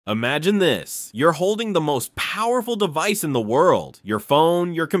Imagine this. You're holding the most powerful device in the world. Your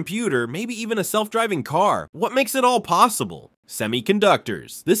phone, your computer, maybe even a self-driving car. What makes it all possible?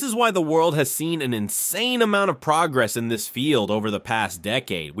 Semiconductors. This is why the world has seen an insane amount of progress in this field over the past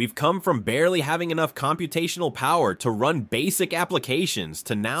decade. We've come from barely having enough computational power to run basic applications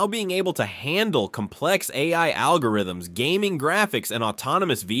to now being able to handle complex AI algorithms, gaming graphics, and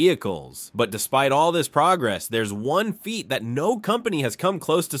autonomous vehicles. But despite all this progress, there's one feat that no company has come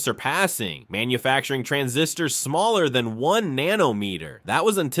close to surpassing: manufacturing transistors smaller than 1 nanometer. That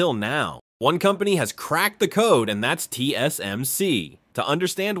was until now. One company has cracked the code, and that's TSMC. To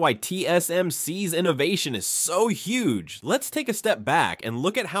understand why TSMC's innovation is so huge, let's take a step back and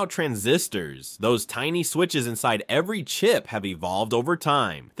look at how transistors, those tiny switches inside every chip, have evolved over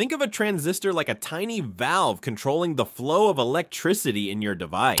time. Think of a transistor like a tiny valve controlling the flow of electricity in your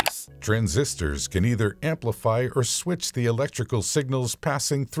device. Transistors can either amplify or switch the electrical signals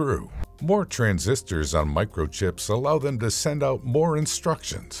passing through. More transistors on microchips allow them to send out more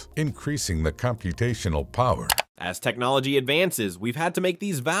instructions, increasing the computational power. As technology advances, we've had to make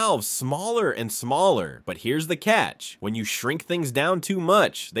these valves smaller and smaller. But here's the catch: when you shrink things down too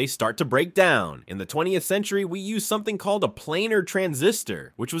much, they start to break down. In the 20th century, we used something called a planar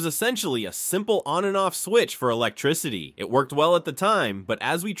transistor, which was essentially a simple on and off switch for electricity. It worked well at the time, but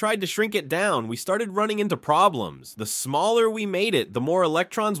as we tried to shrink it down, we started running into problems. The smaller we made it, the more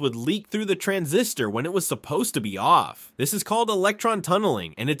electrons would leak through the transistor when it was supposed to be off. This is called electron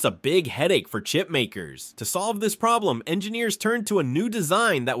tunneling, and it's a big headache for chip makers. To solve this problem, engineers turned to a new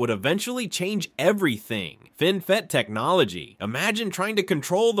design that would eventually change everything: FinFET technology. Imagine trying to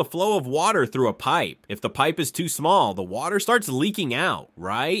control the flow of water through a pipe. If the pipe is too small, the water starts leaking out,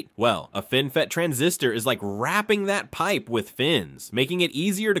 right? Well, a FinFET transistor is like wrapping that pipe with fins, making it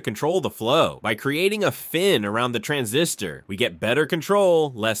easier to control the flow. By creating a fin around the transistor, we get better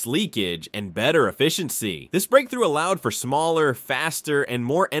control, less leakage, and better efficiency. This breakthrough allowed for smaller, faster, and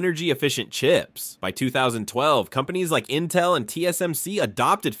more energy-efficient chips. By 2012, companies like Intel and TSMC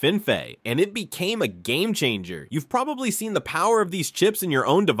adopted FinFET, and it became a game changer. You've probably seen the power of these chips in your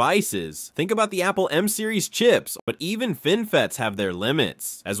own devices. Think about the Apple M series chips, but even FinFETs have their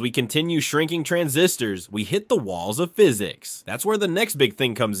limits. As we continue shrinking transistors, we hit the walls of physics. That's where the next big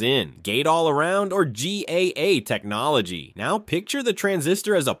thing comes in: gate-all-around, or GAA technology. Now picture the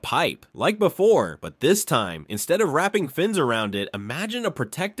transistor as a pipe, like before, but this time, instead of wrapping fins around it, imagine a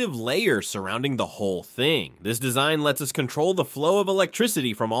protective layer surrounding the whole thing. This design lets us control the flow of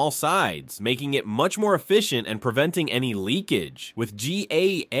electricity from all sides, making it much more efficient and preventing any leakage. With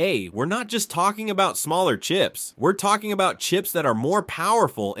GAA, we're not just talking about smaller chips, we're talking about chips that are more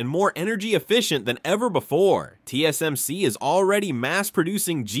powerful and more energy efficient than ever before. TSMC is already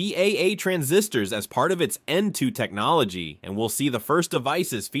mass-producing GAA transistors as part of its N2 technology, and we'll see the first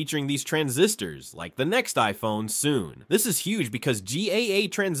devices featuring these transistors, like the next iPhone, soon. This is huge because GAA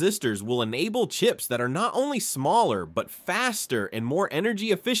transistors will enable chips that are not only smaller, but faster and more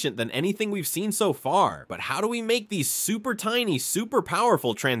energy efficient than anything we've seen so far. But how do we make these super tiny, super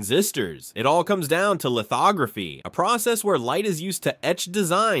powerful transistors? It all comes down to lithography, a process where light is used to etch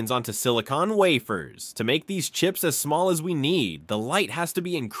designs onto silicon wafers. To make these chips as small as we need, the light has to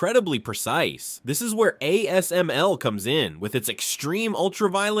be incredibly precise. This is where ASML comes in, with its extreme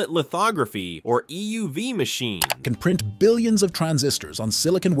ultraviolet lithography, or EUV machine. Can print billions of transistors on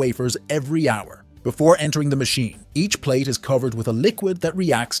silicon wafers every hour. Before entering the machine, each plate is covered with a liquid that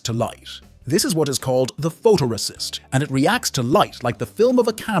reacts to light. This is what is called the photoresist, and it reacts to light like the film of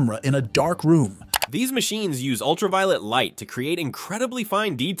a camera in a dark room. These machines use ultraviolet light to create incredibly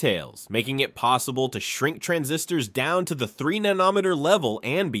fine details, making it possible to shrink transistors down to the 3 nanometer level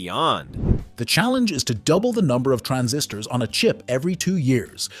and beyond. The challenge is to double the number of transistors on a chip every 2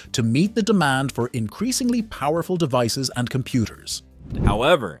 years to meet the demand for increasingly powerful devices and computers.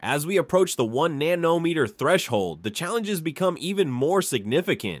 However, as we approach the 1 nanometer threshold, the challenges become even more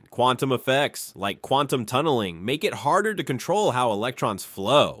significant. Quantum effects, like quantum tunneling, make it harder to control how electrons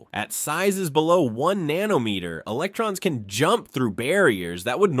flow. At sizes below 1 nanometer, electrons can jump through barriers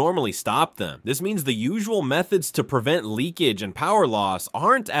that would normally stop them. This means the usual methods to prevent leakage and power loss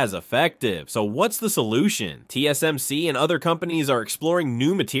aren't as effective. So what's the solution? TSMC and other companies are exploring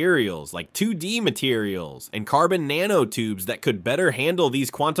new materials, like 2D materials and carbon nanotubes that could better handle these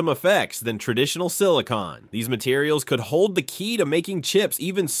quantum effects than traditional silicon. These materials could hold the key to making chips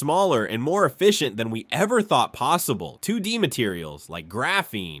even smaller and more efficient than we ever thought possible. 2D materials like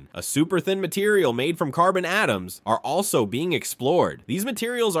graphene, a super thin material made from carbon atoms, are also being explored. These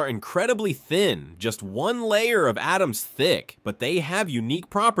materials are incredibly thin, just one layer of atoms thick, but they have unique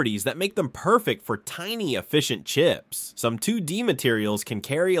properties that make them perfect for tiny, efficient chips. Some 2D materials can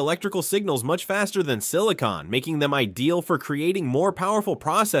carry electrical signals much faster than silicon, making them ideal for creating more powerful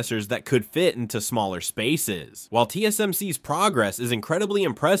processors that could fit into smaller spaces. While TSMC's progress is incredibly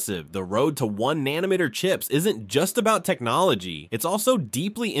impressive, the road to 1nm chips isn't just about technology, it's also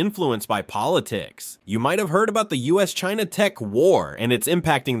deeply influenced by politics. You might have heard about the US-China tech war, and it's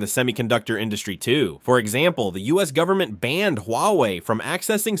impacting the semiconductor industry too. For example, the US government banned Huawei from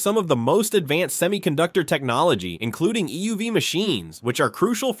accessing some of the most advanced semiconductor technology, including EUV machines, which are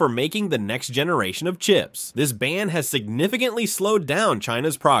crucial for making the next generation of chips. This ban has significantly slowed down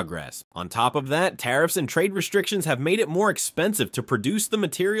China's progress. On top of that, tariffs and trade restrictions have made it more expensive to produce the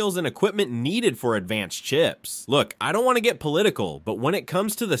materials and equipment needed for advanced chips. Look, I don't want to get political, but when it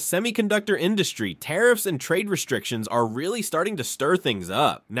comes to the semiconductor industry, tariffs and trade restrictions are really starting to stir things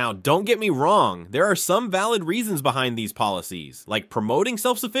up. Now, don't get me wrong, there are some valid reasons behind these policies, like promoting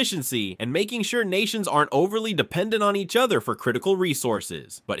self-sufficiency and making sure nations aren't overly dependent on each other for critical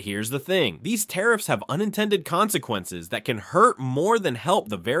resources. But here's the thing, these tariffs have unintended consequences that can hurt more than help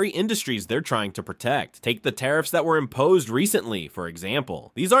the very industries they're trying to protect. Take the tariffs that were imposed recently, for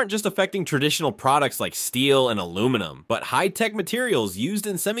example. These aren't just affecting traditional products like steel and aluminum, but high-tech materials used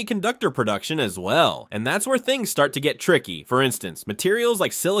in semiconductor production as well. And that's where things start to get tricky. For instance, materials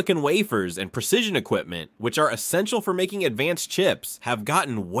like silicon wafers and precision equipment, which are essential for making advanced chips, have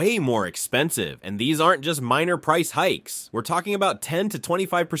gotten way more expensive. And these aren't just minor price hikes. We're talking about 10 to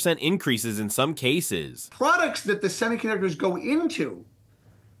 25% increases in some cases. Products that the semiconductors go into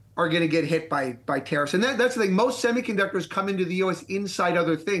are going to get hit by tariffs. And that's the thing. Most semiconductors come into the US inside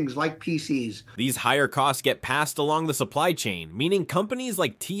other things like PCs. These higher costs get passed along the supply chain, meaning companies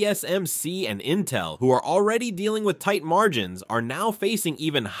like TSMC and Intel, who are already dealing with tight margins, are now facing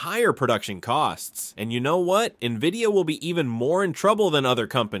even higher production costs. And you know what? NVIDIA will be even more in trouble than other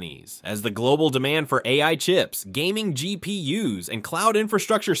companies. As the global demand for AI chips, gaming GPUs, and cloud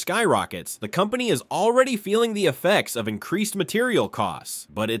infrastructure skyrockets, the company is already feeling the effects of increased material costs.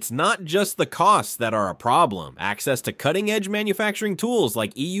 But it's not just the costs that are a problem. Access to cutting-edge manufacturing tools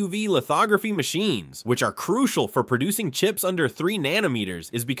like EUV lithography machines, which are crucial for producing chips under 3nm,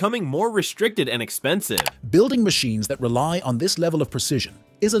 is becoming more restricted and expensive. Building machines that rely on this level of precision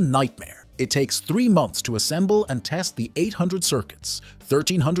is a nightmare. It takes 3 months to assemble and test the 800 circuits,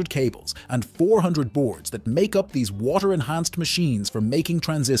 1,300 cables, and 400 boards that make up these water-enhanced machines for making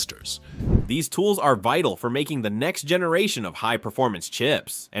transistors. These tools are vital for making the next generation of high-performance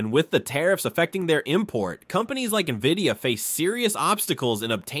chips. And with the tariffs affecting their import, companies like NVIDIA face serious obstacles in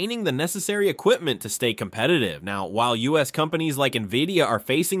obtaining the necessary equipment to stay competitive. Now, while US companies like NVIDIA are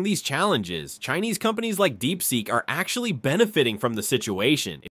facing these challenges, Chinese companies like DeepSeek are actually benefiting from the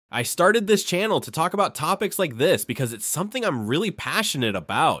situation. I started this channel to talk about topics like this because it's something I'm really passionate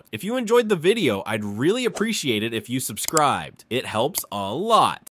about. If you enjoyed the video, I'd really appreciate it if you subscribed. It helps a lot.